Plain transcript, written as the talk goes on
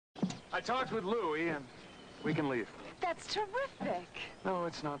I talked with Louie, and we can leave. That's terrific. No,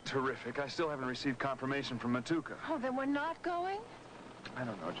 it's not terrific. I still haven't received confirmation from Matuka. Oh, then we're not going? I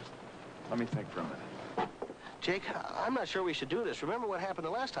don't know, just let me think for a minute. Jake, I'm not sure we should do this. Remember what happened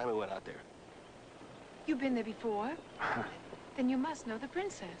the last time we went out there? You've been there before? Then you must know the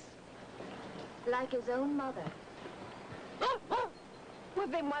princess. Like his own mother. Well,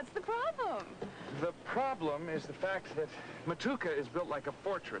 then what's the problem? The problem is the fact that Matuka is built like a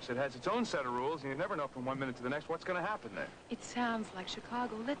fortress. It has its own set of rules, and you never know from one minute to the next what's going to happen there. It sounds like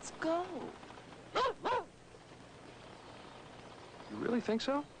Chicago. Let's go. You really think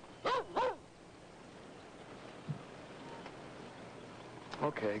so?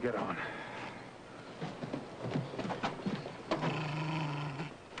 Okay, get on.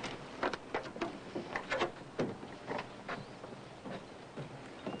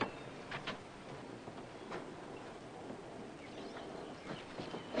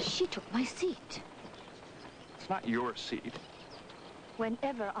 She took my seat. It's not your seat.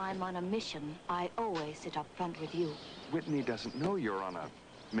 Whenever I'm on a mission, I always sit up front with you. Whitney doesn't know you're on a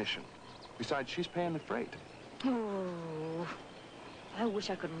mission. Besides, she's paying the freight. Oh, I wish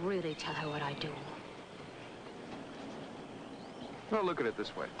I could really tell her what I do. Well, look at it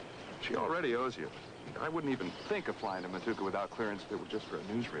this way. She already owes you. I wouldn't even think of flying to Matuka without clearance if it were just for a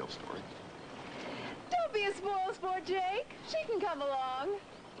newsreel story. Don't be a spoil sport, Jake. She can come along.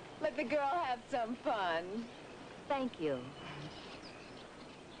 Let the girl have some fun. Thank you.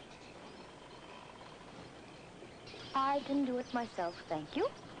 I can do it myself, thank you.